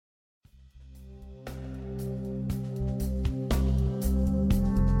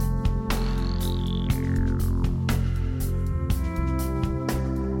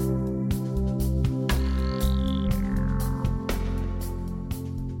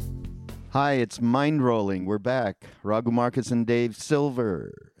Hi, it's Mind Rolling. We're back. Raghu Marcus and Dave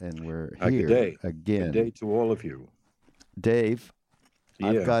Silver, and we're here Good day. again. Good day to all of you. Dave,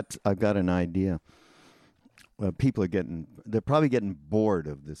 Yeah. I've got an idea. People they're probably getting bored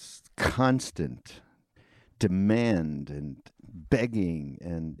of this constant demand and begging,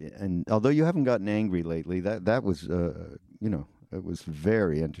 and although you haven't gotten angry lately, that was it was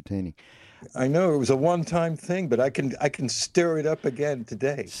very entertaining. I know it was a one-time thing, but I can stir it up again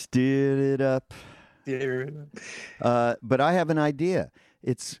today. Stir it up. Stir it up. But I have an idea.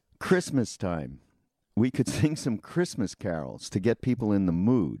 It's Christmas time. We could sing some Christmas carols to get people in the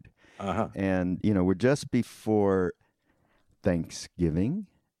mood. Uh-huh. And, we're just before Thanksgiving.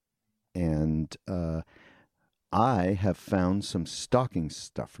 And I have found some stocking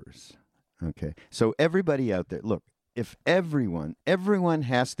stuffers. Okay. So everybody out there, look, if everyone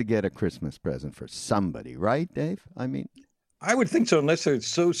has to get a Christmas present for somebody, right, Dave? I mean, I would think so, unless they're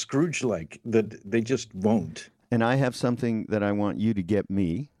so Scrooge-like that they just won't. and I have something that I want you to get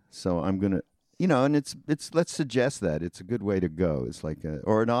me. So I'm going to, and it's let's suggest that it's a good way to go. It's like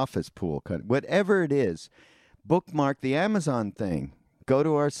or an office pool kind of, whatever it is. Bookmark the Amazon thing. Go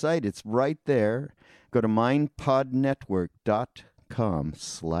to our site. It's right there. Go to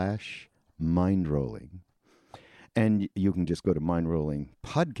mindpodnetwork.com/mindrolling. And you can just go to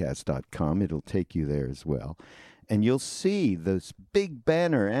mindrollingpodcast.com. It'll take you there as well. And you'll see this big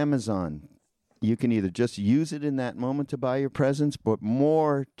banner, Amazon. You can either just use it in that moment to buy your presents, but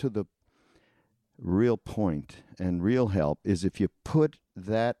more to the real point and real help is if you put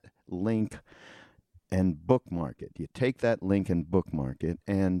that link and bookmark it. You take that link and bookmark it,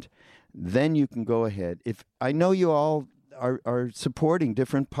 and then you can go ahead. If I know you all are supporting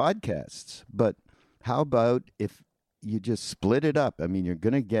different podcasts, but how about if you just split it up? I mean, you're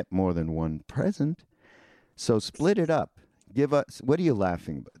going to get more than one present. So split it up. Give us. What are you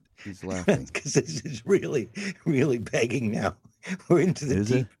laughing about? He's laughing. Because this is really, really begging now. We're into the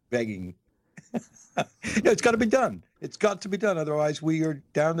deep begging. No, it's got to be done. It's got to be done. Otherwise, we are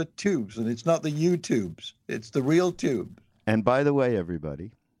down the tubes. And it's not the YouTubes. It's the real tube. And by the way,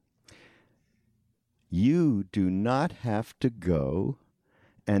 everybody, you do not have to go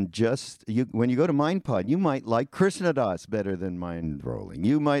and when you go to MindPod, you might like Krishnadas better than Mind Rolling.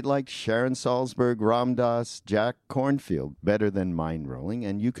 You might like Sharon Salzberg, Ram Dass, Jack Cornfield better than Mind Rolling,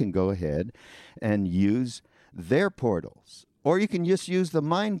 and you can go ahead and use their portals. Or you can just use the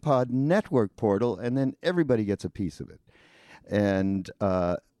MindPod network portal, and then everybody gets a piece of it. And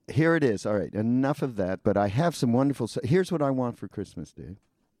here it is. All right, enough of that, but I have some wonderful... Here's what I want for Christmas, Dave.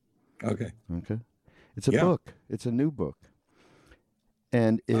 Okay. It's a book. It's a new book.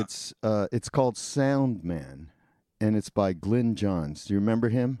 And it's called Sound Man, and it's by Glyn Johns. Do you remember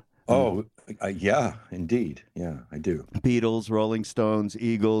him? Oh, yeah, indeed. Yeah, I do. Beatles, Rolling Stones,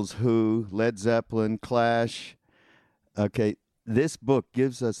 Eagles, Who, Led Zeppelin, Clash. Okay, this book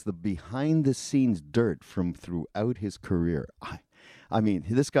gives us the behind-the-scenes dirt from throughout his career. I mean,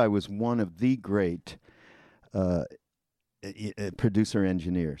 this guy was one of the great producer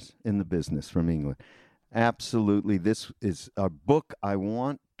engineers in the business from England. Absolutely. This is a book I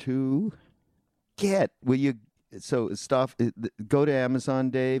want to get. Will you? So go to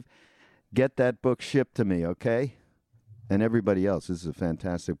Amazon, Dave. Get that book shipped to me, okay? And everybody else, this is a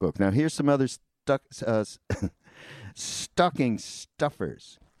fantastic book. Now, here's some other stocking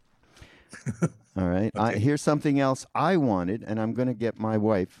stuffers. All right. Okay. Here's something else I wanted, and I'm going to get my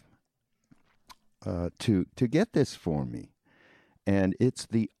wife to get this for me. And it's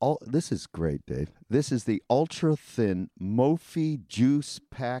this is great, Dave. This is the ultra-thin Mophie Juice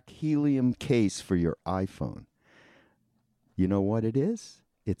Pack Helium case for your iPhone. You know what it is?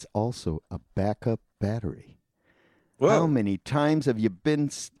 It's also a backup battery. Whoa. How many times have you been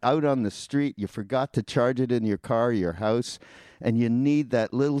out on the street, you forgot to charge it in your car or your house, and you need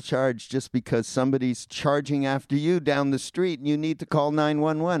that little charge just because somebody's charging after you down the street, and you need to call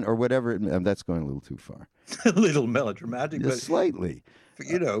 911 or whatever. That's going a little too far. A little melodramatic, Just slightly.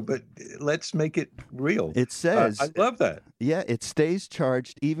 But let's make it real. It says... I love that. Yeah, it stays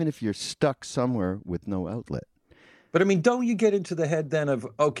charged even if you're stuck somewhere with no outlet. But, I mean, don't you get into the head then of,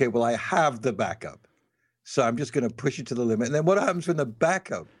 okay, well, I have the backup, so I'm just going to push it to the limit. And then what happens when the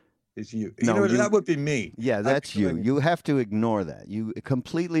backup is you? That would be me. Yeah, that's you. You have to ignore that. You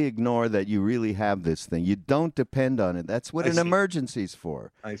completely ignore that you really have this thing. You don't depend on it. That's what an emergency's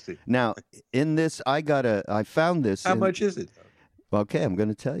for. I see. Now, in this, I found this. How much is it? Okay, I'm going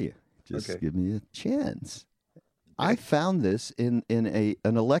to tell you. Just give me a chance. Okay. I found this in an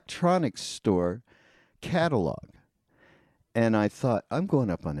electronics store catalog. And I thought, I'm going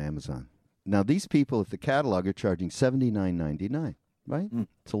up on Amazon. Now, these people at the catalog are charging $79.99, right?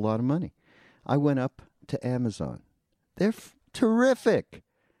 It's a lot of money. I went up to Amazon. They're terrific.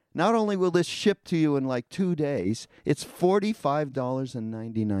 Not only will this ship to you in like 2 days, it's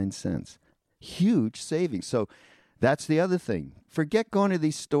 $45.99. Huge savings. So that's the other thing. Forget going to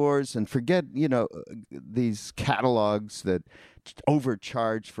these stores and forget, these catalogs that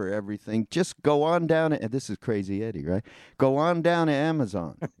overcharge for everything. Just go on down to, this is Crazy Eddie, right? Go on down to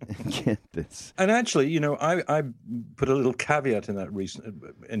Amazon and get this. And actually, I put a little caveat in that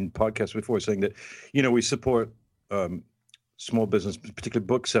in podcasts before, saying that, we support small business, particularly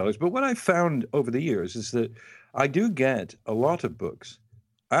booksellers. But what I found over the years is that I do get a lot of books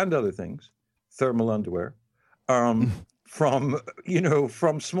and other things, thermal underwear, from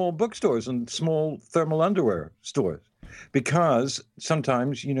small bookstores and small thermal underwear stores, because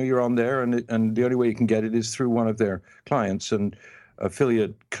sometimes you're on there and the only way you can get it is through one of their clients and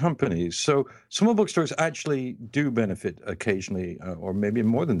affiliate companies. So small bookstores actually do benefit occasionally, or maybe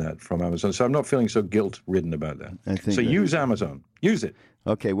more than that, from Amazon. So I'm not feeling so guilt-ridden about that. Use Amazon. Use it.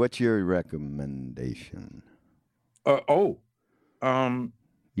 Okay, what's your recommendation?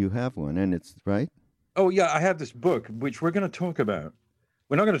 You have one, and it's right? Oh, yeah, I have this book, which we're going to talk about.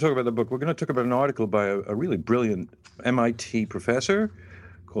 We're not going to talk about the book. We're going to talk about an article by a really brilliant MIT professor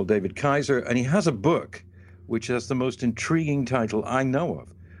called David Kaiser, and he has a book which has the most intriguing title I know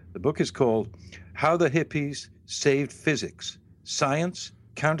of. The book is called How the Hippies Saved Physics, Science,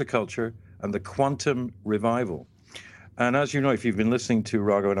 Counterculture, and the Quantum Revival. And as you know, if you've been listening to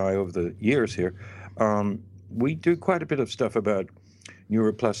Rago and I over the years here, we do quite a bit of stuff about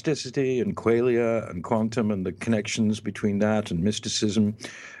neuroplasticity and qualia and quantum and the connections between that and mysticism.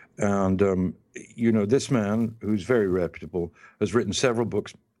 And, this man, who's very reputable, has written several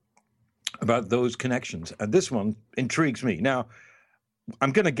books about those connections. And this one intrigues me. Now,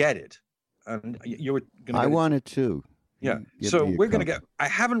 I'm going to get it. And you were going to I want it too. Yeah. So we're going to get, I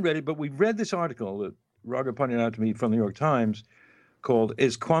haven't read it, but we read this article that Raga pointed out to me from the New York Times called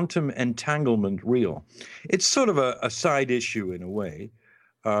Is Quantum Entanglement Real? It's sort of a side issue in a way,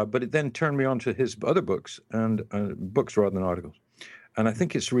 but it then turned me on to his other books, and books rather than articles. And I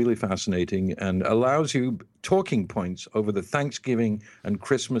think it's really fascinating and allows you talking points over the Thanksgiving and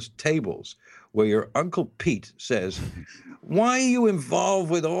Christmas tables where your Uncle Pete says, why are you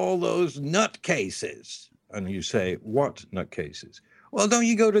involved with all those nutcases? And you say, what nutcases? Well, don't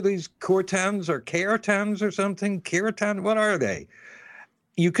you go to these Cortans or Caretans or something? Caretan, what are they?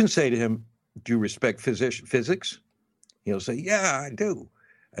 You can say to him, do you respect physics? He'll say, yeah, I do.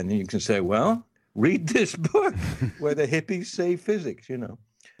 And then you can say, well, read this book where the hippies say physics,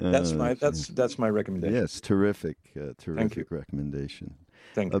 That's my recommendation. Yes, terrific recommendation.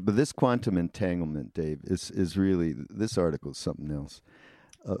 Thank you. But this quantum entanglement, Dave, is really, this article is something else.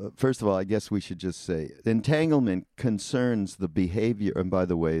 First of all, I guess we should just say entanglement concerns the behavior, and by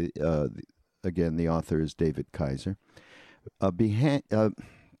the way, again, the author is David Kaiser.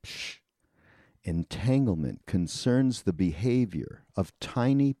 Entanglement concerns the behavior of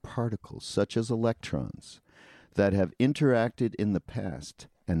tiny particles, such as electrons, that have interacted in the past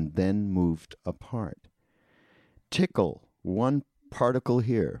and then moved apart. Tickle one particle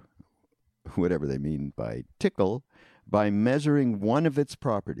here, whatever they mean by tickle, by measuring one of its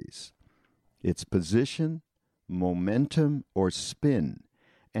properties, its position, momentum, or spin,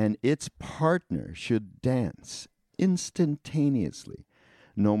 and its partner should dance instantaneously,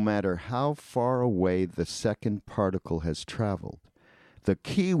 no matter how far away the second particle has traveled. The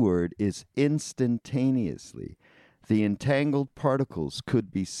key word is instantaneously. The entangled particles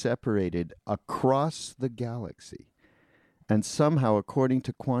could be separated across the galaxy. And somehow, according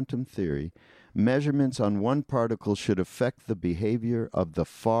to quantum theory, measurements on one particle should affect the behavior of the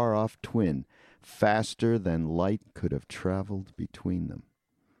far-off twin faster than light could have traveled between them.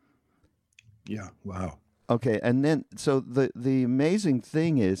 Yeah, wow. Okay, and then, so the amazing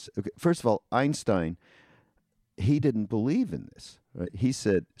thing is, okay, first of all, Einstein, he didn't believe in this. Right? He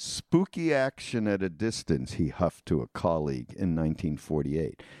said, spooky action at a distance, he huffed to a colleague in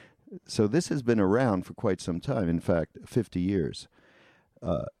 1948. So this has been around for quite some time, in fact, 50 years.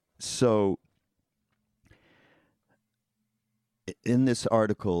 So in this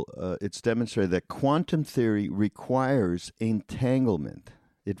article, it's demonstrated that quantum theory requires entanglement.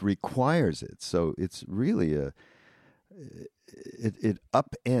 It requires it. So it's really it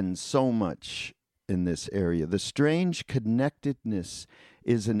upends so much in this area. The strange connectedness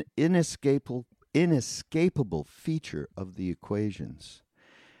is an inescapable feature of the equations.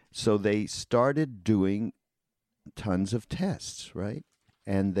 So they started doing tons of tests, right?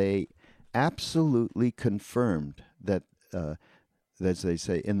 And they absolutely confirmed that as they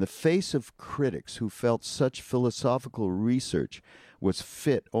say, in the face of critics who felt such philosophical research was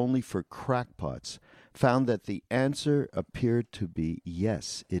fit only for crackpots, found that the answer appeared to be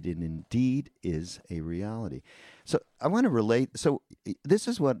yes, it indeed is a reality. So I want to relate. So this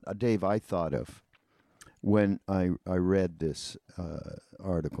is what, Dave, I thought of when I read this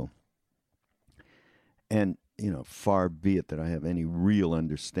article. And far be it that I have any real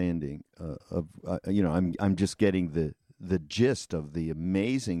understanding of. I'm just getting the gist of the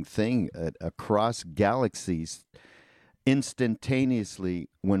amazing thing across galaxies instantaneously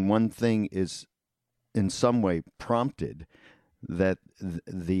when one thing is in some way prompted, that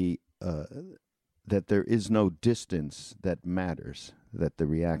that there is no distance that matters, that the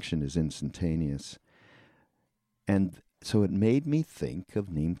reaction is instantaneous. And so it made me think of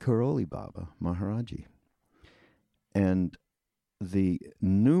Neem Karoli Baba Maharaji and the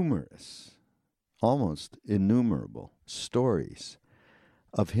numerous, almost innumerable stories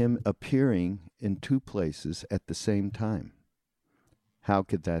of him appearing in two places at the same time. How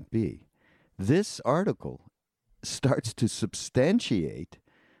could that be? This article starts to substantiate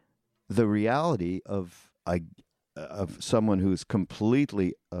the reality of someone who's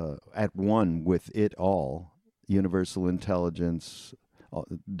completely at one with it all, universal intelligence,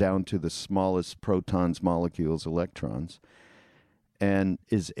 down to the smallest protons, molecules, electrons, and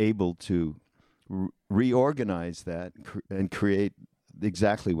is able to reorganize that and create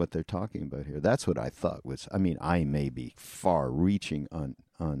exactly what they're talking about here. That's what I thought was. I mean, I may be far reaching on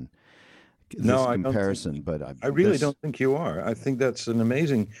this comparison, but I really don't think you are. I think that's an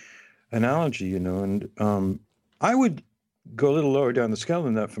amazing analogy, and I would go a little lower down the scale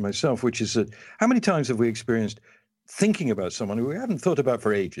than that for myself, which is that how many times have we experienced thinking about someone who we haven't thought about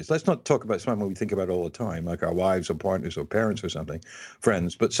for ages? Let's not talk about someone we think about all the time, like our wives or partners or parents or something,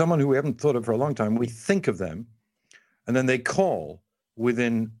 friends, but someone who we haven't thought of for a long time. We think of them, and then they call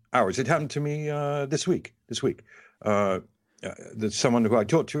within hours. It happened to me this week. There's someone who I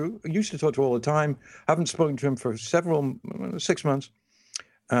used to talk to all the time, haven't spoken to him for 6 months,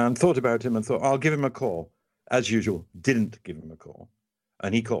 and thought about him and thought, I'll give him a call. As usual, didn't give him a call,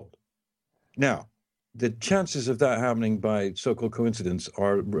 and he called. Now, the chances of that happening by so-called coincidence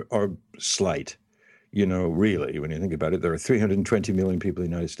are slight, really, when you think about it. There are 320 million people in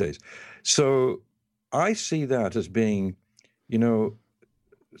the United States. So I see that as being,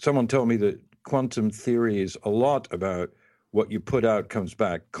 someone told me that quantum theory is a lot about what you put out comes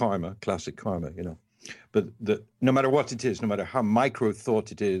back, karma, classic karma, But no matter what it is, no matter how micro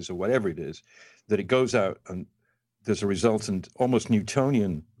thought it is or whatever it is, that it goes out and there's a resultant almost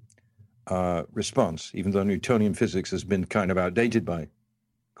Newtonian response, even though Newtonian physics has been kind of outdated by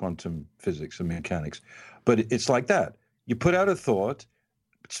quantum physics and mechanics. But it's like that. You put out a thought,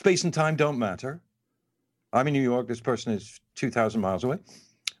 space and time don't matter. I'm in New York, this person is 2,000 miles away.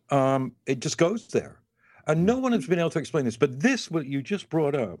 It just goes there. And no one has been able to explain this. But what you just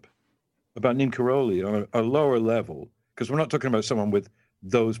brought up about Neem Karoli on a lower level, because we're not talking about someone with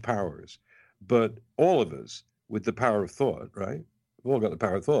those powers, but all of us with the power of thought, right? We've all got the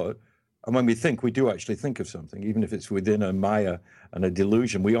power of thought. And when we think, we do actually think of something, even if it's within a maya and a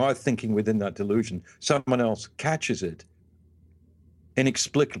delusion. We are thinking within that delusion. Someone else catches it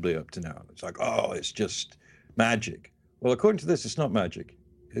inexplicably up to now. It's like, oh, it's just magic. Well, according to this, it's not magic.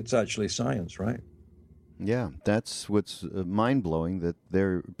 It's actually science, right? Yeah, that's what's mind-blowing, that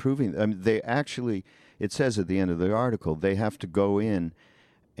they're proving. I mean, they actually, it says at the end of the article, they have to go in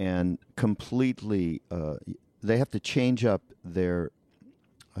and completely, they have to change up their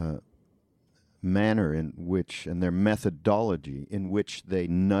manner in which, and their methodology in which they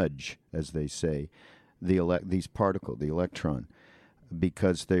nudge, as they say, the electron,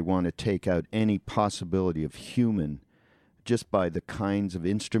 because they want to take out any possibility of human, just by the kinds of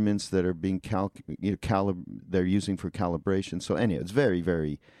instruments that are being they're using for calibration. So anyway, it's very,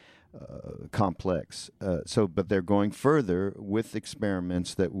 very complex. But they're going further with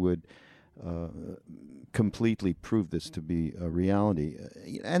experiments that would completely prove this to be a reality.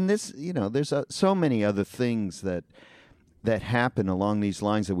 And this, there's so many other things that happen along these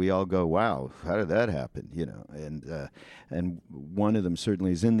lines that we all go, wow, how did that happen? And one of them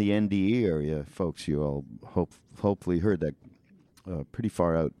certainly is in the NDE area, folks. You all hopefully heard that pretty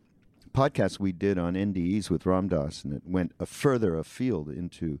far out podcast we did on NDEs with Ram Dass, and it went further afield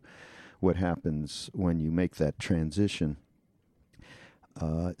into what happens when you make that transition.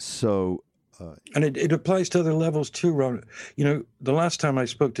 And it applies to other levels too, Ron. The last time I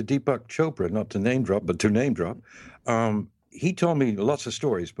spoke to Deepak Chopra, not to name drop, but to name drop, he told me lots of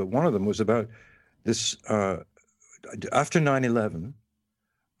stories, but one of them was about this, after 9/11,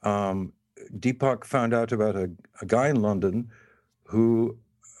 Deepak found out about a guy in London who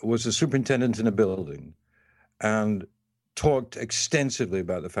was a superintendent in a building and talked extensively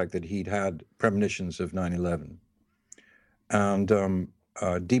about the fact that he'd had premonitions of 9/11. And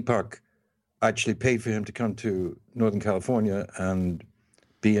Deepak actually paid for him to come to Northern California and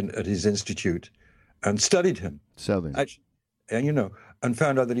be at his institute and studied him. Southern. Actually, and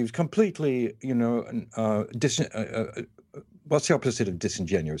found out that he was completely, what's the opposite of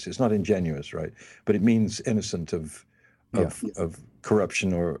disingenuous? It's not ingenuous, right? But it means innocent of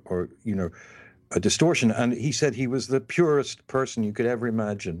corruption or a distortion. And he said he was the purest person you could ever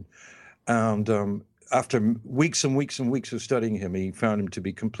imagine. And after weeks and weeks and weeks of studying him, he found him to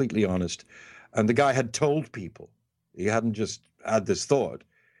be completely honest. And the guy had told people. He hadn't just had this thought.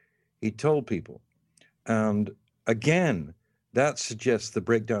 He told people. And again, that suggests the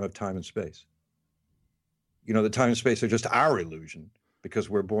breakdown of time and space. The time and space are just our illusion because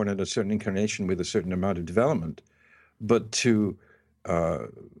we're born in a certain incarnation with a certain amount of development. But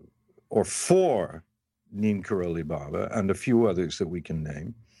for Neem Karoli Baba and a few others that we can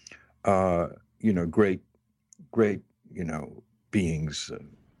name, great, beings,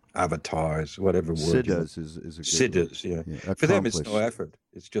 avatars, whatever word. Siddhas is a good Siddhas, word. Yeah. For them, it's no effort.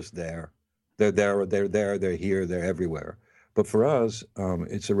 It's just there. They're there, they're here, they're everywhere. But for us,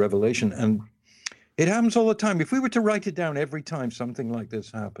 it's a revelation. And it happens all the time. If we were to write it down every time something like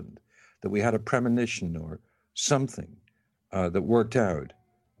this happened, that we had a premonition or something that worked out,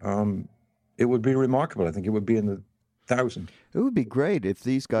 it would be remarkable. I think it would be in the thousands. It would be great if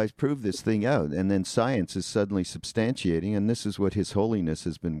these guys prove this thing out, and then science is suddenly substantiating, and this is what His Holiness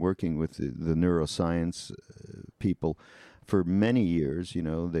has been working with the neuroscience people for many years.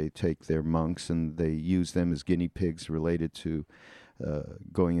 They take their monks and they use them as guinea pigs related to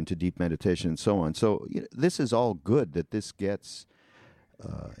going into deep meditation and so on. So this is all good that this gets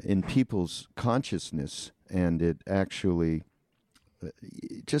in people's consciousness, and it actually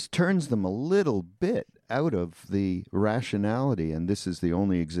just turns them a little bit out of the rationality, and this is the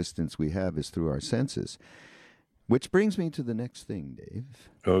only existence we have is through our senses. Which brings me to the next thing, Dave.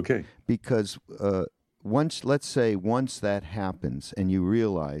 Okay. Because once that happens and you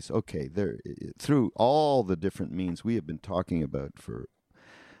realize, okay, through all the different means we have been talking about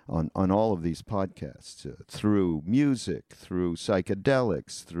on all of these podcasts, through music, through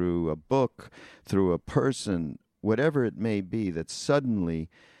psychedelics, through a book, through a person, whatever it may be, that suddenly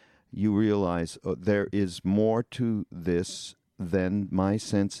you realize there is more to this than my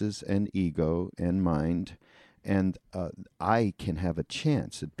senses and ego and mind, and I can have a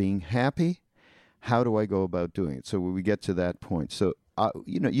chance at being happy. How do I go about doing it? So when we get to that point, so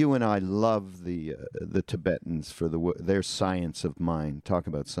you and I love the Tibetans for their science of mind. Talk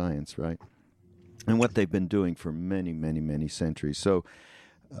about science, right? And what they've been doing for many, many, many centuries. So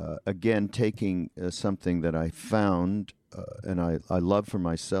again, taking something that I found and I love for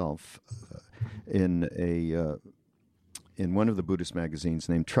myself in one of the Buddhist magazines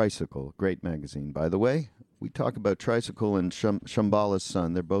named Tricycle, great magazine, by the way. We talk about Tricycle and Shambhala's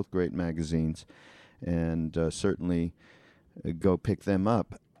Sun. They're both great magazines, and certainly go pick them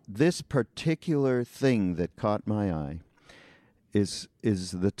up. This particular thing that caught my eye is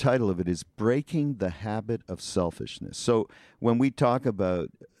the title of it is Breaking the Habit of Selfishness. So when we talk about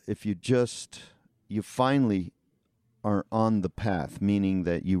if you finally are on the path, meaning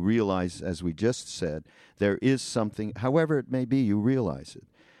that you realize, as we just said, there is something, however it may be, you realize it.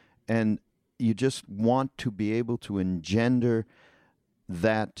 And you just want to be able to engender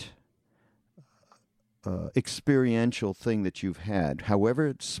that experiential thing that you've had,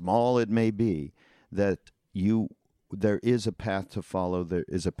 however small it may be, that there is a path to follow, there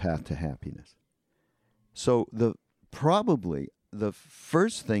is a path to happiness. So probably the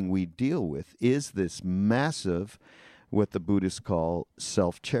first thing we deal with is this massive, what the Buddhists call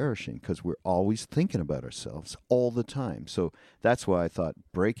self-cherishing, because we're always thinking about ourselves all the time. So that's why I thought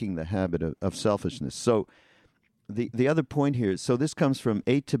breaking the habit of selfishness. So the other point here, so this comes from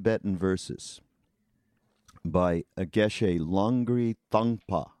 8 Tibetan verses by Geshe Longri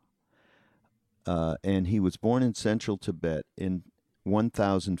Thangpa. And he was born in central Tibet in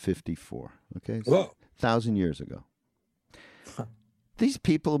 1054. Okay? So 1,000 years ago. These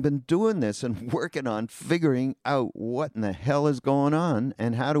people have been doing this and working on figuring out what in the hell is going on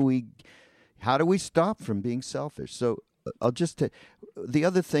and how do we stop from being selfish. So I'll just the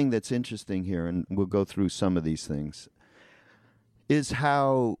other thing that's interesting here, and we'll go through some of these things, is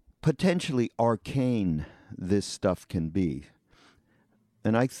how potentially arcane this stuff can be.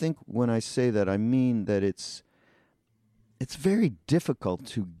 And I think when I say that, I mean that it's very difficult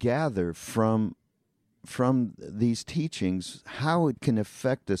to gather from these teachings how it can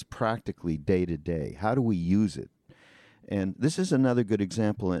affect us practically day to day. How do we use it? And this is another good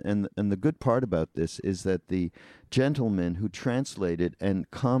example. And the good part about this is that the gentleman who translated and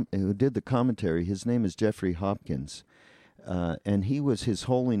who did the commentary, his name is Jeffrey Hopkins. And he was His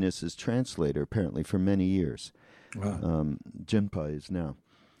Holiness's translator, apparently, for many years. Wow. Jinpa is now.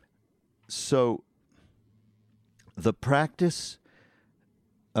 So the practice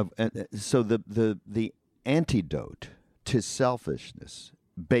of... so the antidote to selfishness,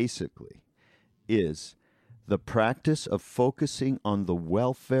 basically, is the practice of focusing on the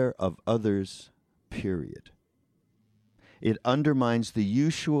welfare of others, period. It undermines the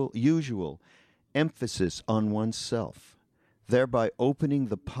usual emphasis on oneself, thereby opening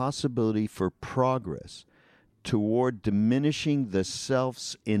the possibility for progress toward diminishing the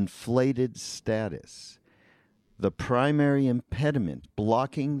self's inflated status, the primary impediment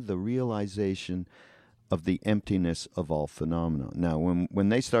blocking the realization of the emptiness of all phenomena. Now, when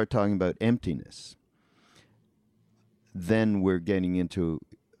they start talking about emptiness, then we're getting into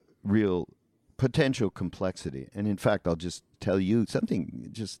real potential complexity. And in fact, I'll just tell you something,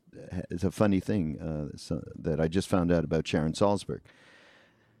 just it's a funny thing that I just found out about Sharon Salzberg.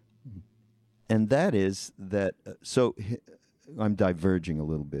 And that is that, I'm diverging a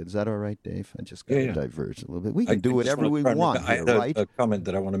little bit. Is that all right, Dave? I just got to diverge a little bit. We can do whatever we want here, right? I have a comment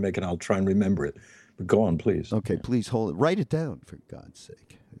that I want to make, and I'll try and remember it. But go on, please. Okay, please hold it. Write it down, for God's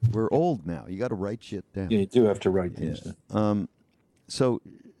sake. We're old now. You got to write shit down. Yeah, you do have to write things down. So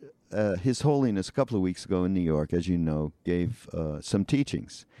His Holiness, a couple of weeks ago in New York, as you know, gave some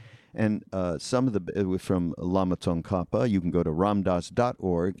teachings. And some of the from Lama Tsongkhapa. You can go to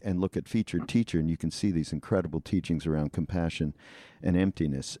ramdas.org and look at featured teacher, and you can see these incredible teachings around compassion and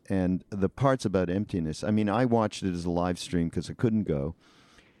emptiness. And the parts about emptiness, I mean, I watched it as a live stream because I couldn't go.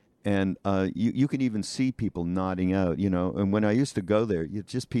 And you can even see people nodding out, you know. And when I used to go there,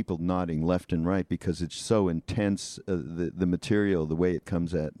 it's just people nodding left and right because it's so intense, the material, the way it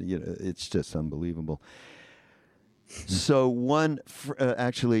comes at, you know, it's just unbelievable. So a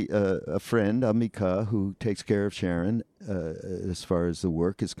friend, Amika, who takes care of Sharon as far as the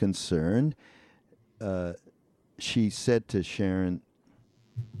work is concerned, she said to Sharon,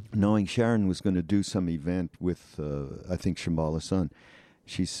 knowing Sharon was going to do some event with, I think, Shambhala-san,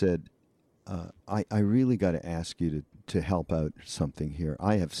 she said, I really got to ask you to help out something here.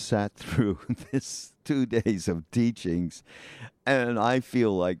 I have sat through this 2 days of teachings, and I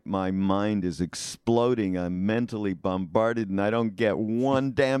feel like my mind is exploding. I'm mentally bombarded, and I don't get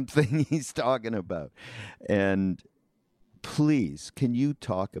one damn thing he's talking about. And please, can you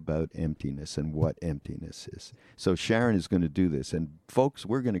talk about emptiness and what emptiness is? So Sharon is going to do this. And folks,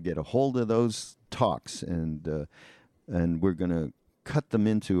 we're going to get a hold of those talks, and we're going to cut them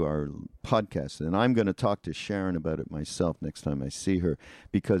into our podcast. And I'm going to talk to Sharon about it myself next time I see her,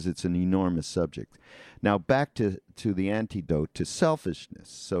 because it's an enormous subject. Now, back to the antidote to selfishness.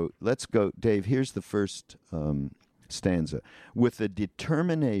 So let's go. Dave, here's the first stanza. With a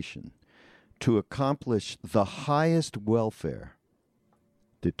determination to accomplish the highest welfare,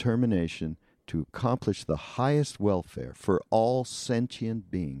 determination to accomplish the highest welfare for all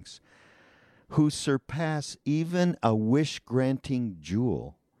sentient beings who surpass even a wish-granting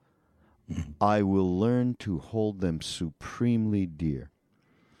jewel, I will learn to hold them supremely dear.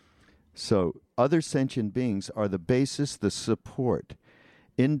 So other sentient beings are the basis, the support,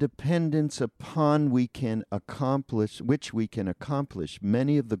 independence upon which we can accomplish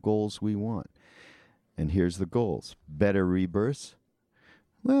many of the goals we want. And here's the goals. Better rebirths.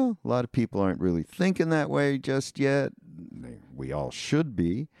 Well, a lot of people aren't really thinking that way just yet. We all should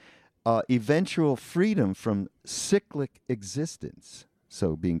be. Eventual freedom from cyclic existence.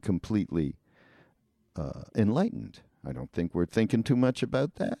 So being completely enlightened. I don't think we're thinking too much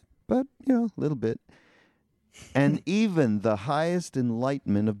about that, but, you know, a little bit. And even the highest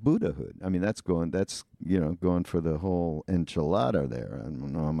enlightenment of Buddhahood. I mean, that's going for the whole enchilada there. I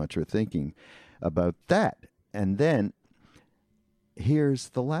don't know how much we're thinking about that. And then here's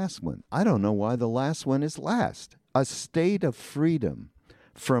the last one. I don't know why the last one is last. A state of freedom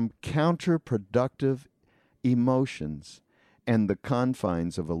from counterproductive emotions and the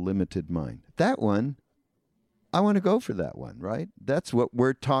confines of a limited mind. That one, I want to go for that one, right? That's what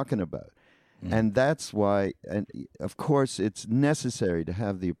we're talking about. Mm. And that's why, and of course, it's necessary to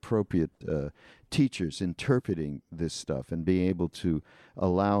have the appropriate teachers interpreting this stuff and being able to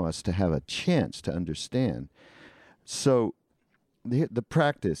allow us to have a chance to understand. So the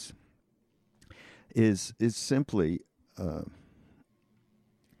practice is simply...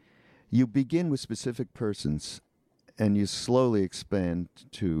 you begin with specific persons, and you slowly expand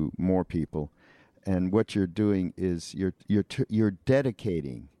to more people. And what you're doing is you're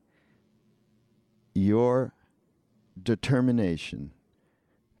dedicating your determination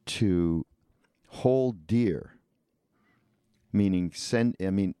to hold dear, meaning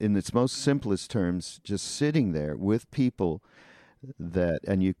in its most simplest terms, just sitting there with people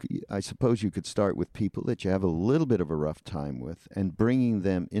I suppose you could start with people that you have a little bit of a rough time with, and bringing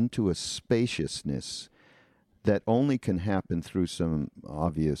them into a spaciousness that only can happen through some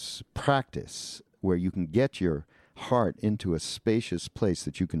obvious practice, where you can get your heart into a spacious place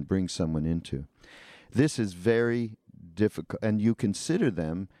that you can bring someone into. This is very difficult, and you consider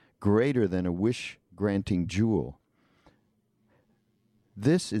them greater than a wish-granting jewel.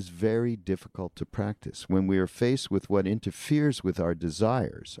 This is very difficult to practice when we are faced with what interferes with our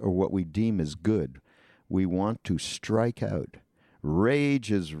desires or what we deem as good. We want to strike out. Rage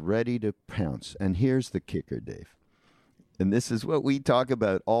is ready to pounce. And here's the kicker, Dave. And this is what we talk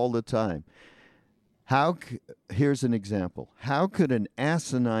about all the time. Here's an example. How could an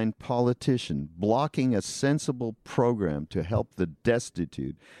asinine politician blocking a sensible program to help the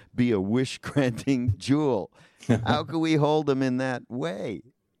destitute be a wish-granting jewel? How can we hold them in that way?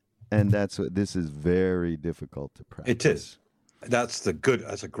 And this is very difficult to practice. It is. That's a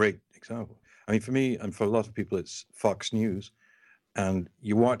great example. I mean, for me and for a lot of people, it's Fox News, and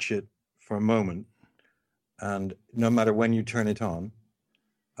you watch it for a moment, and no matter when you turn it on,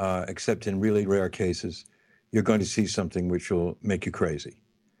 except in really rare cases, you're going to see something which will make you crazy.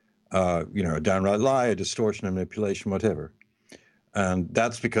 A downright lie, a distortion, a manipulation, whatever. And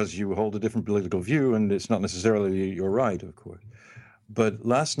that's because you hold a different political view, and it's not necessarily your right, of course. But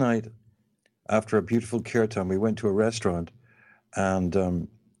last night, after a beautiful kirtan, we went to a restaurant, and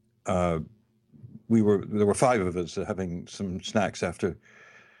there were 5 of us having some snacks after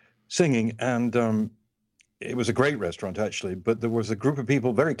singing, and it was a great restaurant, actually, but there was a group of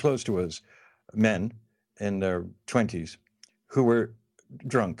people very close to us, men in their 20s, who were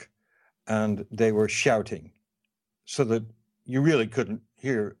drunk, and they were shouting so that you really couldn't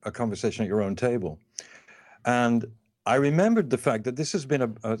hear a conversation at your own table. And I remembered the fact that this has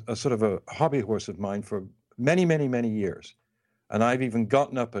been a sort of a hobby horse of mine for many, many, many years. And I've even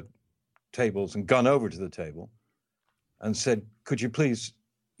gotten up at tables and gone over to the table and said, could you please,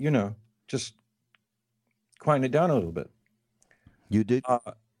 just quieten it down a little bit. You did?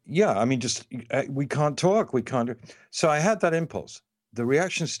 Yeah, I mean, we can't talk. We can't. So I had that impulse. The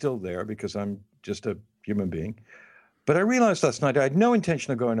reaction's still there because I'm just a human being. But I realized last night I had no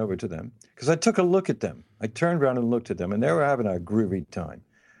intention of going over to them because I took a look at them. I turned around and looked at them, and they were having a groovy time.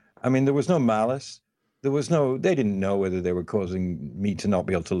 I mean, there was no malice. They didn't know whether they were causing me to not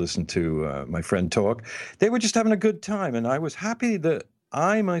be able to listen to my friend talk. They were just having a good time, and I was happy that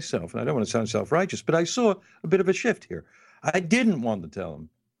I myself, and I don't want to sound self-righteous, but I saw a bit of a shift here. I didn't want to tell them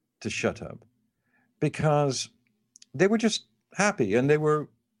to shut up because they were just happy, and they were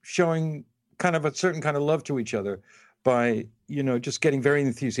showing kind of a certain kind of love to each other by, just getting very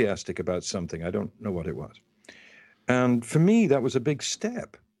enthusiastic about something. I don't know what it was. And for me, that was a big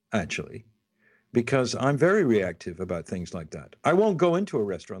step, actually, because I'm very reactive about things like that. I won't go into a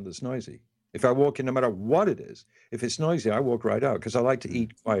restaurant that's noisy. If I walk in, no matter what it is, if it's noisy, I walk right out because I like to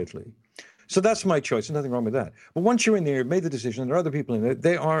eat quietly. So that's my choice. There's nothing wrong with that. But once you're in there, you've made the decision, there are other people in there.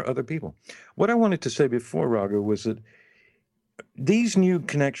 They are other people. What I wanted to say before, Raghu, was that these new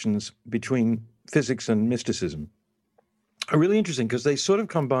connections between physics and mysticism are really interesting because they sort of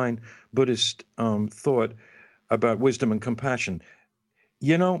combine Buddhist thought about wisdom and compassion.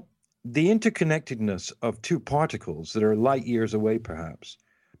 The interconnectedness of 2 particles that are light years away, perhaps,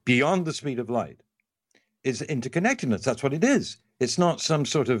 beyond the speed of light, is interconnectedness. That's what it is. It's not some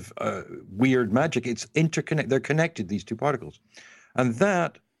sort of weird magic. It's They're connected, these 2 particles. And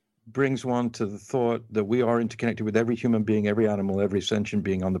that brings one to the thought that we are interconnected with every human being, every animal, every sentient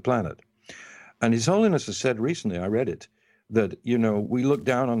being on the planet. And His Holiness has said recently, I read it, that, we look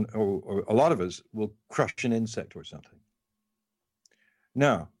down on, or a lot of us will crush an insect or something.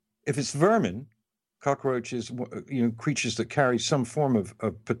 Now, if it's vermin, cockroaches, creatures that carry some form of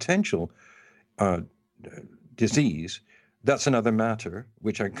potential disease, that's another matter,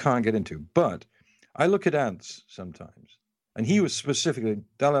 which I can't get into. But I look at ants sometimes. And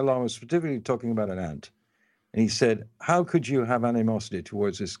Dalai Lama was specifically talking about an ant. And he said, how could you have animosity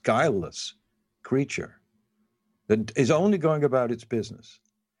towards this guileless creature that is only going about its business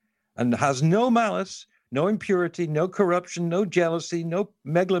and has no malice, no impurity, no corruption, no jealousy, no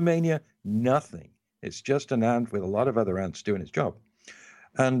megalomania, nothing. It's just an ant with a lot of other ants doing its job.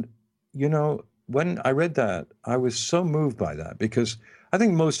 And, when I read that, I was so moved by that because I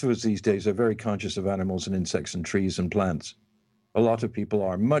think most of us these days are very conscious of animals and insects and trees and plants. A lot of people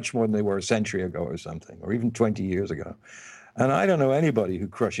are, much more than they were a century ago or something, or even 20 years ago. And I don't know anybody who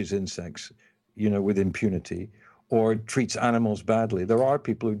crushes insects, with impunity, or treats animals badly. There are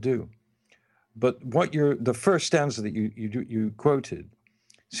people who do. But the first stanza that you quoted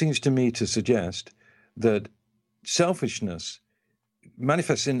seems to me to suggest that selfishness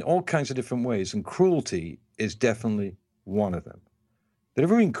manifests in all kinds of different ways, and cruelty is definitely one of them. That if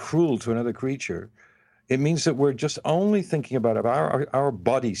we're being cruel to another creature, it means that we're just only thinking about our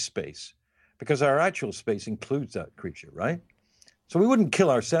body space, because our actual space includes that creature, right? So we wouldn't kill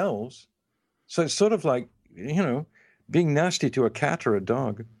ourselves. So it's sort of like, being nasty to a cat or a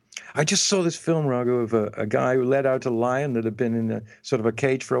dog. I just saw this film, Raghu, of a guy who let out a lion that had been in a sort of a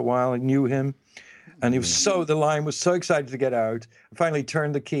cage for a while and knew him. And the lion was so excited to get out, and finally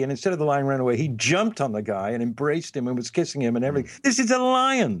turned the key. And instead of the lion ran away, he jumped on the guy and embraced him and was kissing him and everything. This is a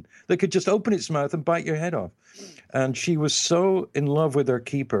lion that could just open its mouth and bite your head off. And she was so in love with her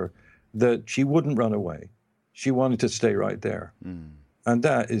keeper that she wouldn't run away. She wanted to stay right there. And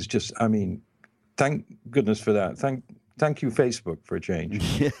that is just, thank goodness for that. Thank you, Facebook, for a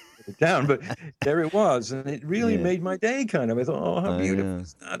change. It down, but there it was, and it really made my day. Kind of, I thought, oh, how beautiful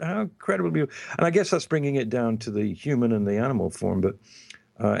is that? How incredibly beautiful! And I guess that's bringing it down to the human and the animal form. But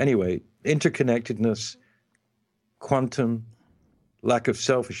anyway, interconnectedness, quantum, lack of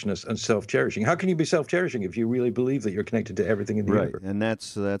selfishness, and self-cherishing. How can you be self-cherishing if you really believe that you're connected to everything in the universe? And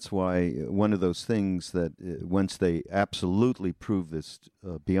that's why one of those things that once they absolutely prove this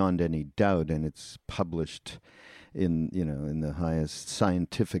beyond any doubt, and it's published in the highest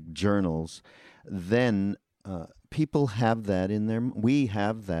scientific journals, then people have that we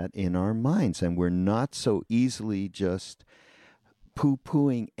have that in our minds, and we're not so easily just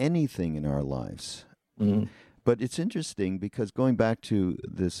poo-pooing anything in our lives. Mm-hmm. But it's interesting because going back to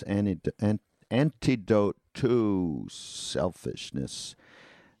this antidote to selfishness.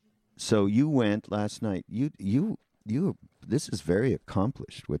 So you went last night. You this is very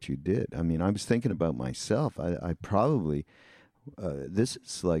accomplished, what you did. I mean, I was thinking about myself. I probably, this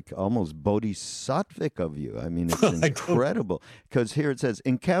is like almost bodhisattvic of you. I mean, it's incredible. Because here it says,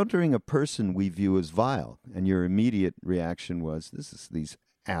 encountering a person we view as vile. And your immediate reaction was, this is these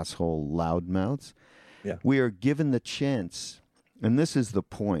asshole loudmouths. Yeah. We are given the chance, and this is the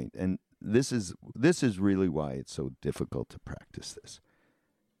point, and this is really why it's so difficult to practice this.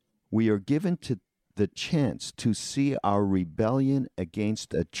 We are given the chance to see our rebellion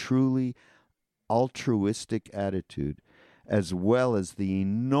against a truly altruistic attitude, as well as the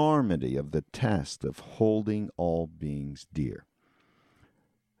enormity of the task of holding all beings dear.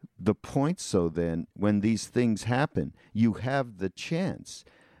 The point, so then, when these things happen, you have the chance,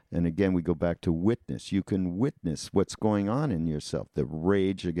 and again we go back to witness. You can witness what's going on in yourself, the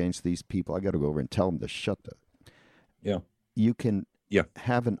rage against these people. I got to go over and tell them to shut up. Yeah. You can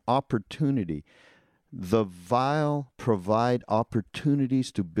have an opportunity. The vile provide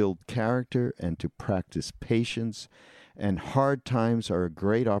opportunities to build character and to practice patience, and hard times are a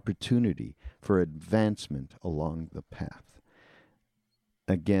great opportunity for advancement along the path.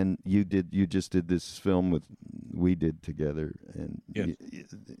 Again, you just did this film we did together, and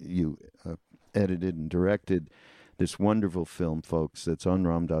you edited and directed this wonderful film, folks, that's on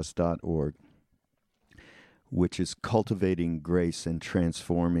ramdas.org, which is Cultivating Grace and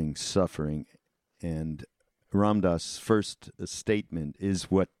Transforming Suffering. And Ram Dass' first statement is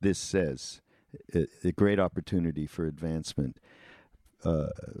what this says: a great opportunity for advancement,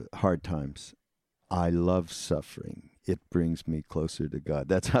 hard times. I love suffering. It brings me closer to God.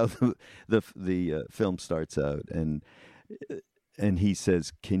 That's how the film starts out, and he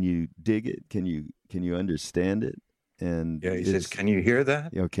says, "Can you dig it? Can you understand it?" And he says, "Can you hear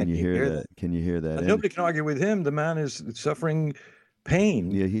that? Can you hear that? Can you hear that?" And nobody can argue with him. The man is suffering pain.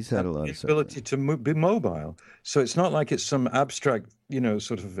 Yeah, he's had a lot of ability to be mobile. So it's not like it's some abstract,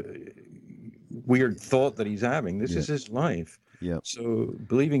 sort of weird thought that he's having. This is his life. Yeah. So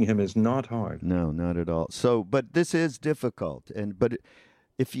believing him is not hard. No, not at all. So, but this is difficult. But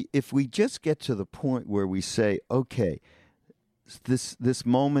if we just get to the point where we say, okay, this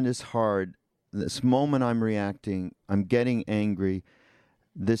moment is hard. This moment I'm reacting. I'm getting angry.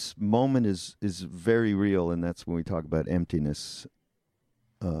 This moment is very real, and that's when we talk about emptiness.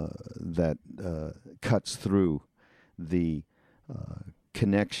 That cuts through the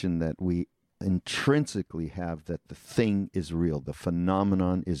connection that we intrinsically have, that the thing is real, the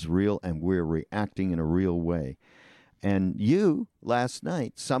phenomenon is real, and we're reacting in a real way. And you, last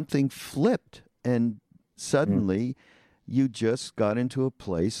night, something flipped, and suddenly you just got into a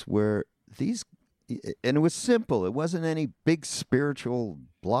place where and it was simple. It wasn't any big spiritual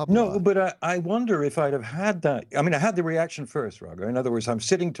blah, blah. No, but I wonder if I'd have had that. I mean, I had the reaction first, Raghu. In other words, I'm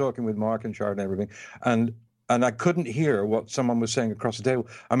sitting talking with Mark and Chard and everything, and I couldn't hear what someone was saying across the table.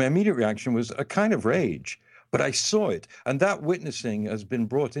 I mean, my immediate reaction was a kind of rage. but I saw it. And that witnessing has been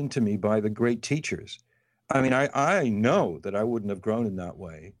brought into me by the great teachers. I mean, I know that I wouldn't have grown in that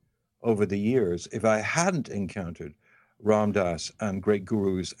way over the years if I hadn't encountered Ram Dass and great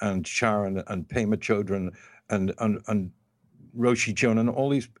gurus and Sharon and Pema Chodron and Roshi Joan and all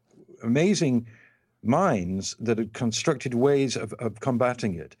these amazing minds that had constructed ways of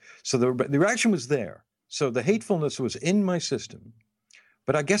combating it. So the reaction was there. So the hatefulness was in my system.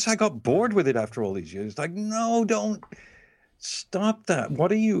 But I guess I got bored with it after all these years. Like, no, don't stop that.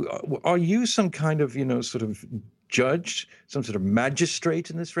 What are you some kind of, sort of judge, some sort of magistrate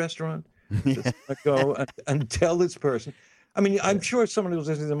in this restaurant? That's gonna go and tell this person. I mean, I'm sure someone who's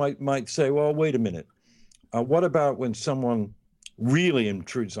listening might say, well, wait a minute. What about when someone really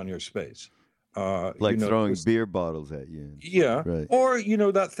intrudes on your space? Like throwing beer bottles at you. Yeah. Right. Or,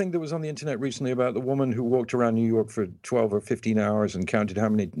 that thing that was on the internet recently about the woman who walked around New York for 12 or 15 hours and counted how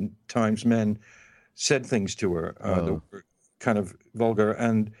many times men said things to her that were kind of vulgar.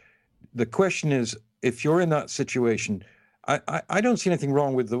 And the question is, if you're in that situation, I don't see anything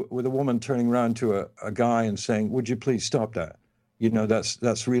wrong with a woman turning around to a guy and saying, would you please stop that?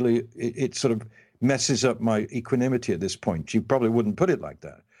 That's really, it sort of messes up my equanimity at this point. You probably wouldn't put it like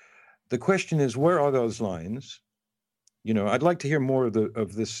that. The question is, where are those lines? I'd like to hear more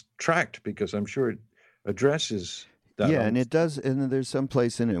of this tract because I'm sure it addresses that. Yeah, and it does, and there's some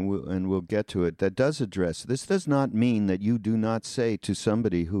place in it, and we'll get to it, that does address. This does not mean that you do not say to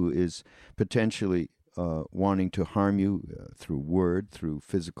somebody who is potentially wanting to harm you through word, through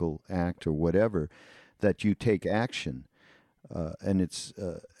physical act, or whatever, that you take action.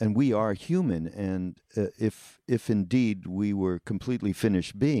 And we are human, and if indeed we were completely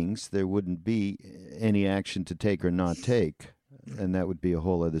finished beings, there wouldn't be any action to take or not take, and that would be a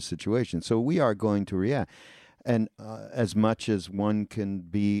whole other situation. So we are going to react, and as much as one can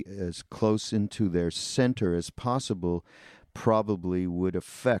be as close into their center as possible, probably would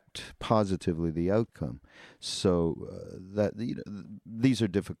affect positively the outcome. So that these are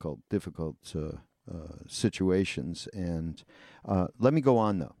difficult. Situations, and let me go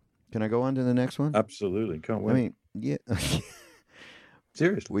on though. Can I go on to the next one? Absolutely, can't wait. I mean, yeah.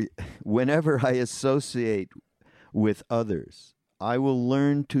 Seriously, whenever I associate with others, I will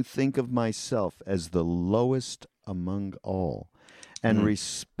learn to think of myself as the lowest among all, and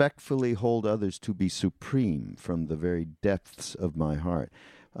respectfully hold others to be supreme from the very depths of my heart.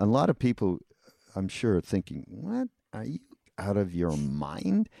 A lot of people, I'm sure, are thinking, "What? Are you out of your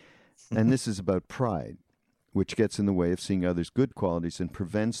mind?" And this is about pride, which gets in the way of seeing others' good qualities and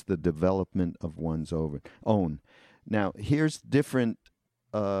prevents the development of one's own. Now, here's different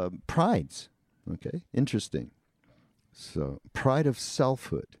prides. Okay, interesting. So, pride of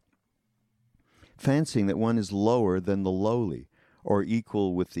selfhood, fancying that one is lower than the lowly, or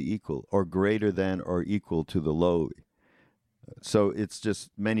equal with the equal, or greater than or equal to the lowly. So it's just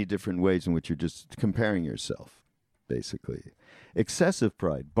many different ways in which you're just comparing yourself, basically. Excessive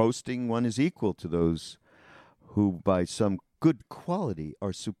pride, boasting one is equal to those who by some good quality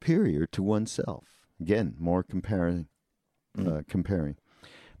are superior to oneself. Again, more comparing.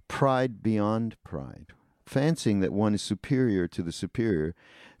 Pride beyond pride, fancying that one is superior to the superior,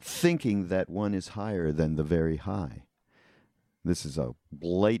 thinking that one is higher than the very high. This is a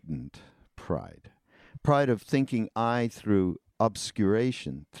blatant pride. Pride of thinking I through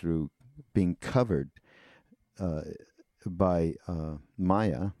obscuration, through being covered by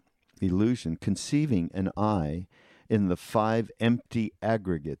Maya, illusion, conceiving an I in the 5 empty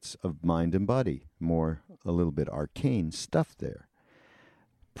aggregates of mind and body. More, a little bit arcane stuff there.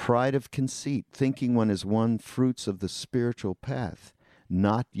 Pride of conceit, thinking one is one fruits of the spiritual path,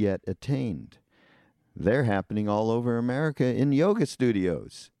 not yet attained. They're happening all over America in yoga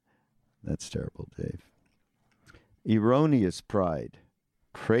studios. That's terrible, Dave. Erroneous pride,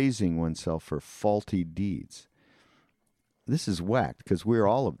 praising oneself for faulty deeds. This is whacked because we're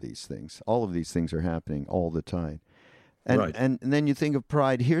all of these things. All of these things are happening all the time. And, right. and then you think of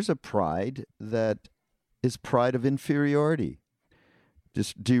pride. Here's a pride that is pride of inferiority.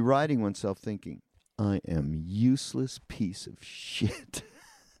 Just deriding oneself, thinking, I am useless piece of shit.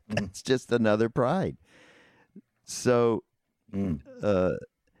 That's just another pride. So,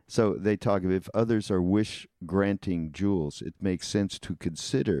 so they talk of if others are wish-granting jewels, it makes sense to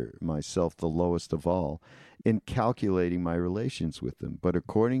consider myself the lowest of all in calculating my relations with them. But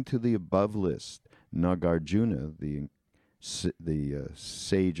according to the above list, Nagarjuna, the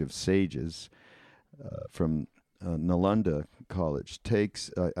sage of sages from Nalanda College, takes,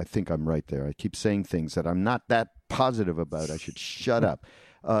 I think I'm right there, I keep saying things that I'm not that positive about, I should shut up,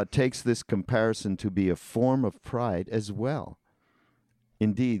 takes this comparison to be a form of pride as well.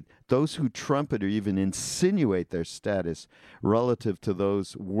 Indeed, those who trumpet or even insinuate their status relative to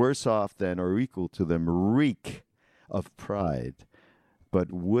those worse off than or equal to them reek of pride.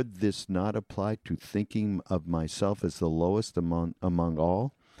 But would this not apply to thinking of myself as the lowest among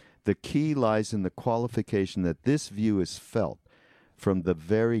all? The key lies in the qualification that this view is felt from the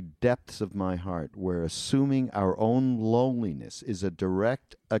very depths of my heart, where assuming our own loneliness is a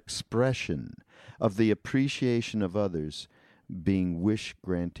direct expression of the appreciation of others being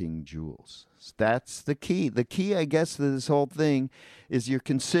wish-granting jewels. That's the key. The key, I guess, to this whole thing is you're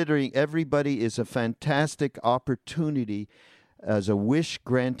considering everybody is a fantastic opportunity as a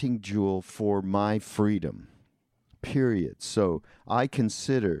wish-granting jewel for my freedom, period. So I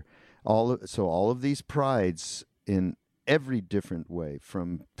consider all of these prides in every different way,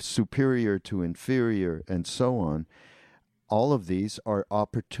 from superior to inferior and so on, all of these are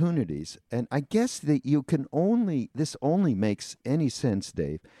opportunities. And I guess that this only makes any sense,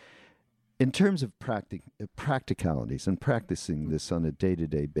 Dave, in terms of practicalities and practicing this on a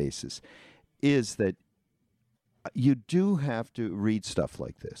day-to-day basis, is that you do have to read stuff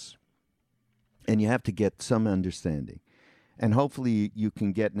like this, and you have to get some understanding. And hopefully you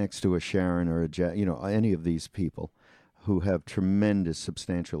can get next to a Sharon or any of these people who have tremendous,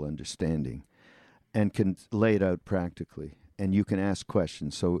 substantial understanding and can lay it out practically. And you can ask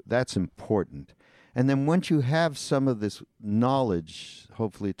questions. So that's important. And then once you have some of this knowledge,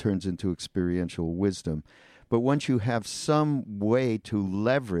 hopefully it turns into experiential wisdom. But once you have some way to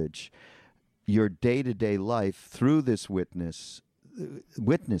leverage your day-to-day life through this witnessing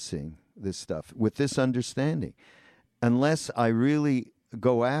this stuff with this understanding, unless I really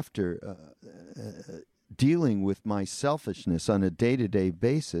go after dealing with my selfishness on a day-to-day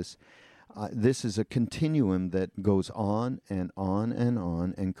basis, this is a continuum that goes on and on and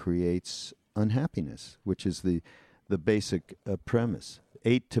on and creates unhappiness, which is the basic premise.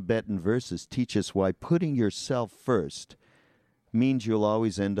 8 Tibetan verses teach us why putting yourself first means you'll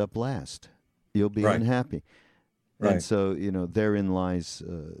always end up last. You'll be unhappy. Right. And so, therein lies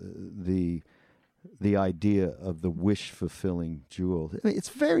the idea of the wish-fulfilling jewel. I mean, it's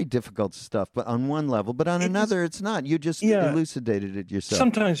very difficult stuff, but on one level, but on another, it's not. You just elucidated it yourself.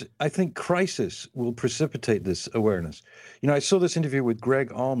 Sometimes I think crisis will precipitate this awareness. I saw this interview with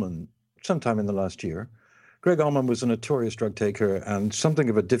Greg Allman sometime in the last year. Greg Allman was a notorious drug taker and something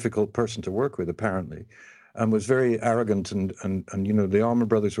of a difficult person to work with, apparently, and was very arrogant. And the Allman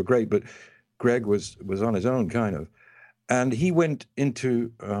brothers were great, but Greg was on his own, kind of. And he went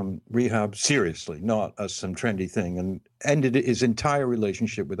into rehab seriously, not as some trendy thing, and ended his entire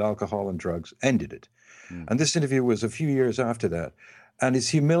relationship with alcohol and drugs, ended it. Mm. And this interview was a few years after that. And his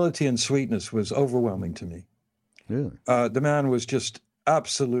humility and sweetness was overwhelming to me. Really? The man was just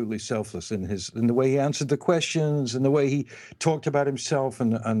absolutely selfless in the way he answered the questions and the way he talked about himself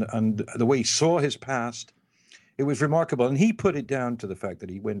and the way he saw his past. It was remarkable. And he put it down to the fact that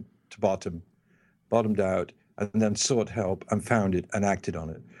he went to bottomed out, and then sought help and found it and acted on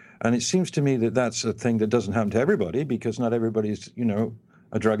it. And it seems to me that that's a thing that doesn't happen to everybody, because not everybody's,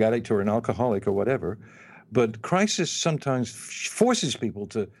 a drug addict or an alcoholic or whatever. But crisis sometimes forces people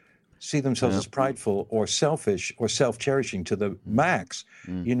to see themselves as prideful or selfish or self-cherishing to the max,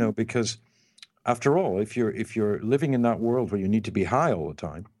 because after all, if you're living in that world where you need to be high all the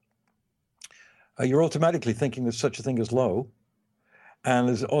time, you're automatically thinking there's such a thing as low. And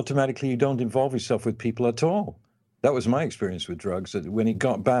as automatically you don't involve yourself with people at all. That was my experience with drugs, that when it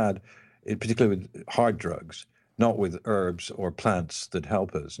got bad, particularly with hard drugs, not with herbs or plants that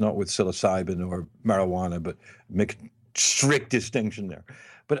help us, not with psilocybin or marijuana, but make a strict distinction there.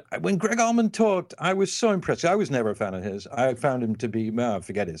 But when Greg Allman talked, I was so impressed. I was never a fan of his. I found him to be,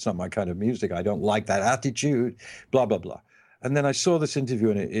 forget it, it's not my kind of music. I don't like that attitude, blah, blah, blah. And then I saw this interview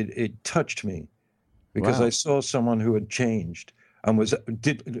and it touched me because I saw someone who had changed. And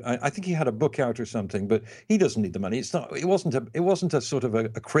I think he had a book out or something, but he doesn't need the money. It wasn't a sort of a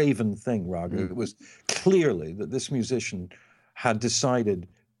craven thing, Raga. It was clearly that this musician had decided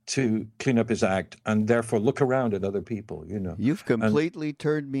to clean up his act and therefore look around at other people. You've completely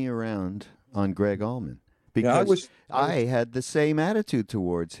turned me around on Greg Allman, because I had the same attitude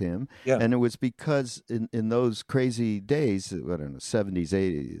towards him, and it was because in those crazy days, I don't know, 70s,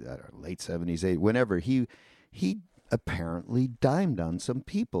 80s, late 70s, 80s, whenever he apparently dimed on some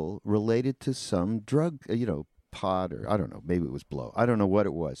people related to some drug, pot, or I don't know, maybe it was blow. I don't know what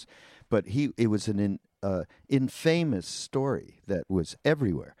it was. But it was an infamous story that was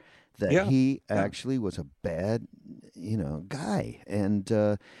everywhere, that he actually was a bad, guy. And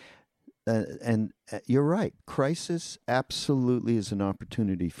you're right. Crisis absolutely is an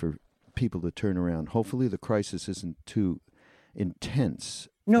opportunity for people to turn around. Hopefully the crisis isn't too intense.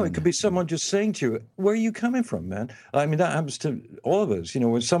 No, it could be someone just saying to you, "Where are you coming from, man?" I mean, that happens to all of us,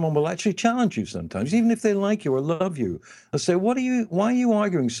 when someone will actually challenge you sometimes, even if they like you or love you. They'll say, why are you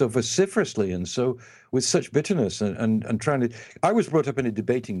arguing so vociferously and so with such bitterness and trying to... I was brought up in a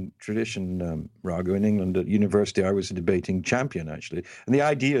debating tradition, Raghu, in England at university. I was a debating champion, actually. And the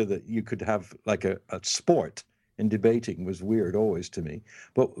idea that you could have like a sport in debating was weird always to me.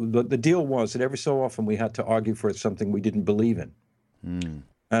 But the deal was that every so often we had to argue for something we didn't believe in. Mm.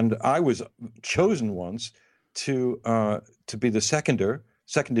 And I was chosen once to be the second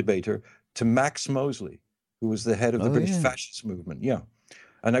debater to Max Mosley, who was the head of the British fascist movement. Yeah.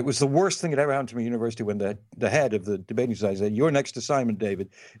 And it was the worst thing that ever happened to me at university when the head of the debating society said, "Your next assignment, David,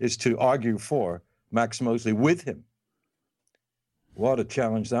 is to argue for Max Mosley with him." What a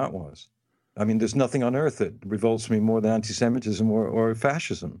challenge that was. I mean, there's nothing on earth that revolts me more than anti-Semitism or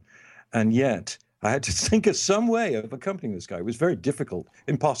fascism. And yet I had to think of some way of accompanying this guy. It was very difficult,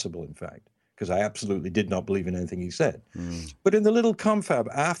 impossible, in fact, because I absolutely did not believe in anything he said. Mm. But in the little confab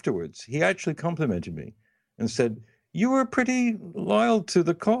afterwards, he actually complimented me and said, "You were pretty loyal to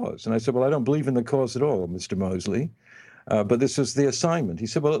the cause." And I said, "Well, I don't believe in the cause at all, Mr. Mosley. But this was the assignment." He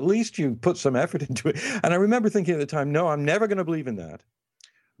said, "Well, at least you put some effort into it." And I remember thinking at the time, no, I'm never going to believe in that.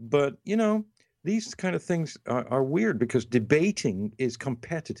 But, these kind of things are weird because debating is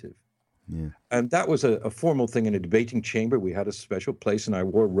competitive. Yeah. And that was a formal thing in a debating chamber. We had a special place and I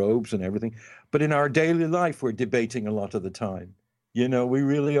wore robes and everything. But in our daily life, we're debating a lot of the time. We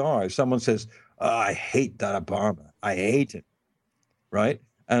really are. If someone says, "I hate that Obama. I hate it." Right?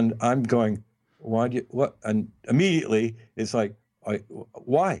 And I'm going, what? And immediately it's like,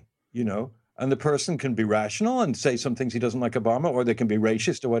 why? And the person can be rational and say some things he doesn't like Obama, or they can be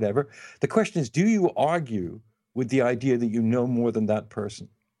racist or whatever. The question is, do you argue with the idea that you know more than that person?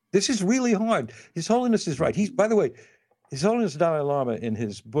 This is really hard. His Holiness is right. By the way, His Holiness Dalai Lama in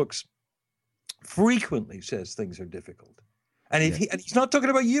his books frequently says things are difficult. And and he's not talking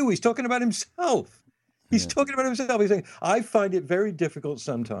about you, he's talking about himself. He's talking about himself. He's saying, "I find it very difficult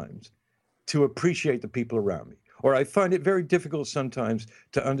sometimes to appreciate the people around me. Or I find it very difficult sometimes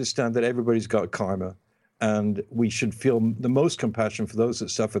to understand that everybody's got karma and we should feel the most compassion for those that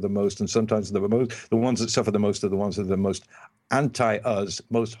suffer the most. And sometimes the ones that suffer the most are the ones that are the most anti-us,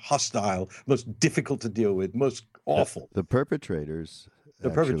 most hostile, most difficult to deal with, most awful." The perpetrators.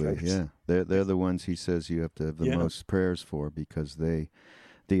 Perpetrators. Yeah. They're the ones he says you have to have the most prayers for, because the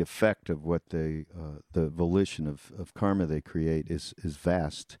effect of what the volition of karma they create is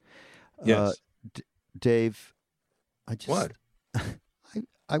vast. Yes. Dave, I just... What?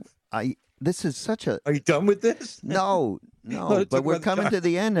 I this is such a... Are you done with this? No, but we're coming to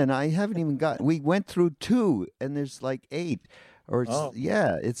the end, and I haven't even we went through 2, and there's like 8. Or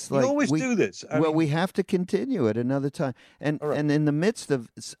it's like... You always do this. We have to continue at another time. And in the midst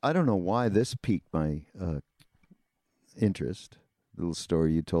of... I don't know why this piqued my interest. Little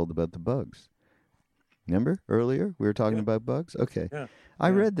story you told about the bugs. Remember earlier we were talking about bugs? Okay. Yeah. I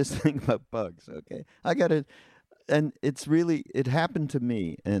read this thing about bugs. Okay. And it happened to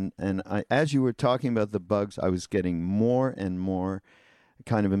me. And I, as you were talking about the bugs, I was getting more and more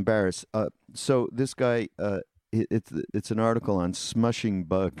kind of embarrassed. So this guy, it's an article on smushing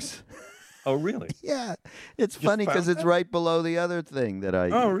bugs. Oh, really? Yeah. It's funny because it's right below the other thing that I...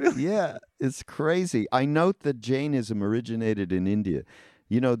 Oh, really? Yeah. It's crazy. I note that Jainism originated in India.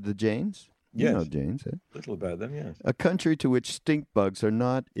 You know the Jains? Yes. You know Jains, eh? Little about them, yes. A country to which stink bugs are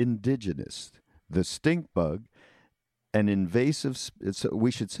not indigenous. The stink bug, an invasive... we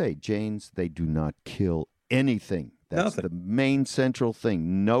should say, Jains, they do not kill anything. That's the main central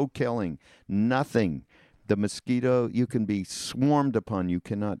thing. No killing. Nothing. The mosquito, you can be swarmed upon. You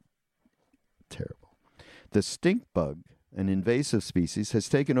cannot... Terrible. The stink bug, an invasive species, has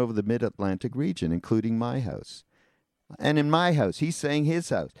taken over the mid-Atlantic region, including my house. And in my house, he's saying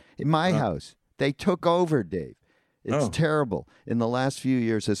his house. In my house, they took over, Dave. It's terrible. In the last few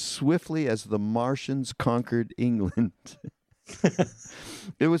years, as swiftly as the Martians conquered England.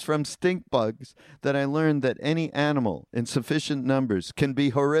 It was from stink bugs that I learned that any animal in sufficient numbers can be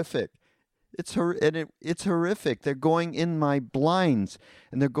horrific. It's horrific. They're going in my blinds,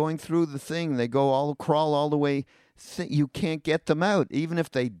 and they're going through the thing. They crawl all the way. You can't get them out, even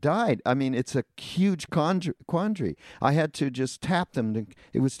if they died. I mean, it's a huge quandary. I had to just tap them.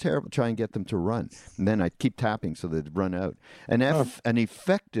 It was terrible trying to get them to run. And then I'd keep tapping so they'd run out. An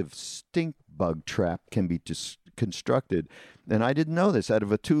effective stink bug trap can be constructed, and I didn't know this, out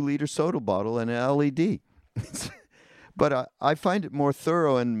of a 2-liter soda bottle and an LED. But I find it more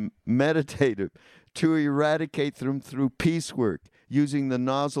thorough and meditative to eradicate them through piecework, using the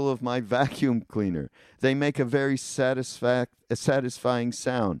nozzle of my vacuum cleaner. They make a very satisfying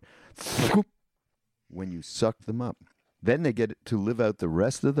sound when you suck them up. Then they get to live out the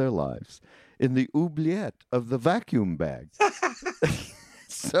rest of their lives in the oubliette of the vacuum bag.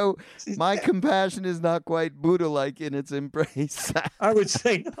 So my compassion is not quite Buddha-like in its embrace. I would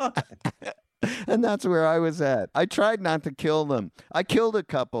say not. And that's where I was at. I tried not to kill them. I killed a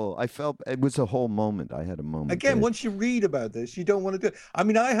couple. I felt it was a whole moment. I had a moment. Again, once you read about this, you don't want to do it. I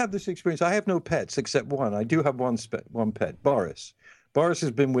mean, I have this experience. I have no pets except one. I do have one pet, Boris. Boris has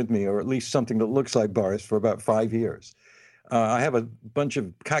been with me, or at least something that looks like Boris, for about 5 years. I have a bunch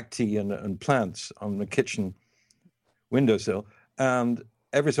of cacti and plants on the kitchen windowsill, and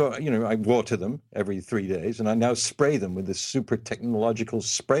every so, I water them every 3 days, and I now spray them with this super technological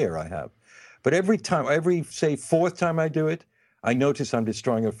sprayer I have. But every say, fourth time I do it, I notice I'm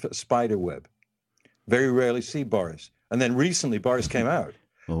destroying a spider web. Very rarely see Boris. And then recently, Boris came out.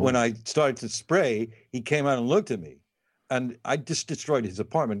 Oh. When I started to spray, he came out and looked at me. And I just destroyed his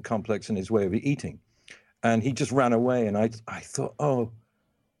apartment complex and his way of eating. And he just ran away. And I thought,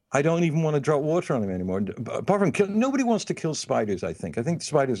 I don't even want to drop water on him anymore. Apart from nobody wants to kill spiders, I think. I think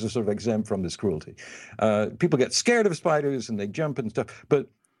spiders are sort of exempt from this cruelty. People get scared of spiders and they jump and stuff. But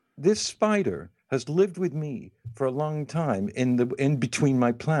this spider has lived with me for a long time in between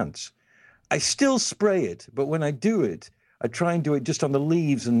my plants. I still spray it, but when I do it, I try and do it just on the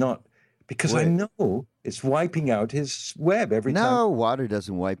leaves and not, because I know it's wiping out his web every time. No, water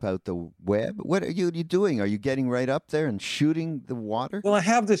doesn't wipe out the web. What are you doing? Are you getting right up there and shooting the water? Well, I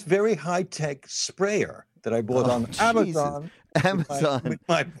have this very high-tech sprayer that I bought on Amazon. With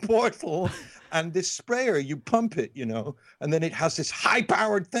my portal. And this sprayer, you pump it, and then it has this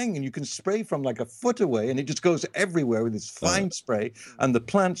high-powered thing, and you can spray from like a foot away, and it just goes everywhere with this fine spray, and the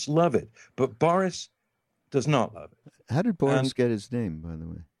plants love it. But Boris does not love it. How did Boris get his name, by the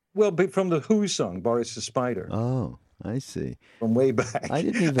way? Well, from the Who song, Boris the Spider. Oh, I see. From way back. I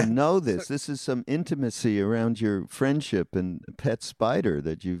didn't even know this. This is some intimacy around your friendship and pet spider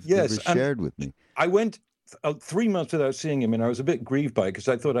that you've never shared with me. I went 3 months without seeing him, and I was a bit grieved by it because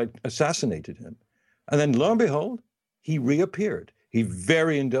I thought I'd assassinated him. And then, lo and behold, he reappeared. He's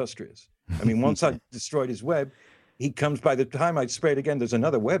very industrious. I mean, once I destroyed his web, he comes. By the time I spray it again, there's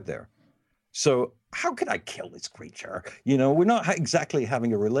another web there. So how could I kill this creature? We're not exactly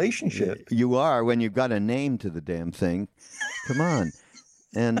having a relationship. You are when you've got a name to the damn thing. Come on.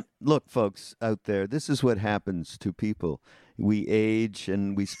 And look, folks out there, this is what happens to people. We age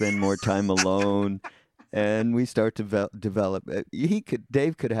and we spend more time alone. And we start to develop.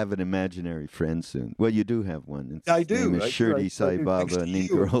 Dave could have an imaginary friend soon. Well, you do have one. I do. His name is Shirdi Sai Baba and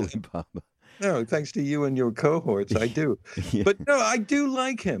Ninkaroli Baba. No, thanks to you and your cohorts, I do. Yeah. But no, I do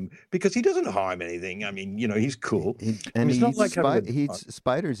like him because he doesn't harm anything. I mean, he's cool. And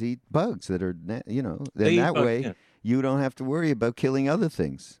spiders eat bugs that are, that way you don't have to worry about killing other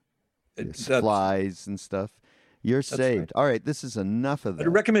things, flies and stuff. You're saved. Right. All right, this is enough of that. A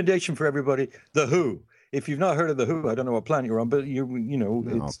recommendation for everybody: The Who. If you've not heard of The Who, I don't know what planet you're on, but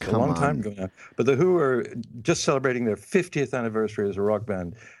it's a long time ago now. But The Who are just celebrating their 50th anniversary as a rock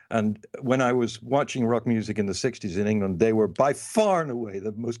band. And when I was watching rock music in the 60s in England, they were by far and away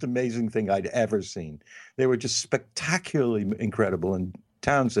the most amazing thing I'd ever seen. They were just spectacularly incredible. And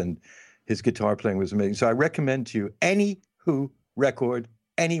Townsend, his guitar playing was amazing. So I recommend to you any Who record,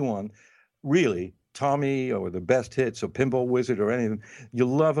 anyone, really, Tommy or the Best Hits or Pinball Wizard or anything. You'll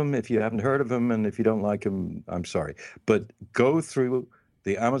love them if you haven't heard of them, and if you don't like them, I'm sorry. But go through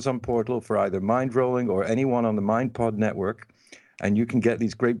the Amazon portal for either Mind Rolling or anyone on the MindPod network, and you can get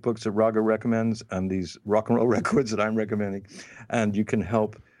these great books that Raga recommends and these rock and roll records that I'm recommending, and you can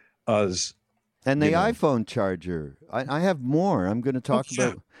help us. And the iPhone charger. I have more. I'm going to talk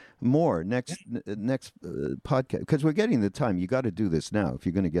about more next podcast, because we're getting the time. You got to do this now if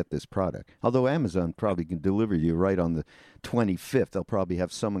you're going to get this product. Although Amazon probably can deliver you right on the 25th. They'll probably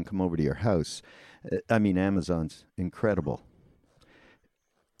have someone come over to your house. Amazon's incredible.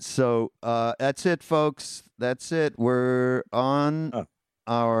 So that's it, folks. That's it. We're on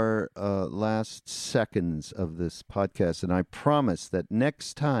our last seconds of this podcast, and I promise that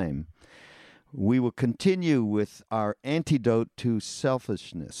next time we will continue with our antidote to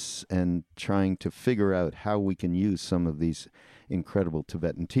selfishness and trying to figure out how we can use some of these incredible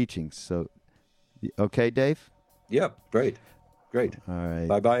Tibetan teachings. So, okay, Dave? Yep, great. All right.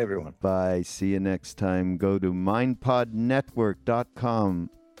 Bye-bye, everyone. Bye. See you next time. Go to mindpodnetwork.com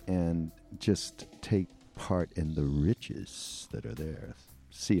and just take part in the riches that are there.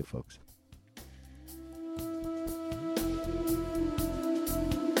 See you, folks.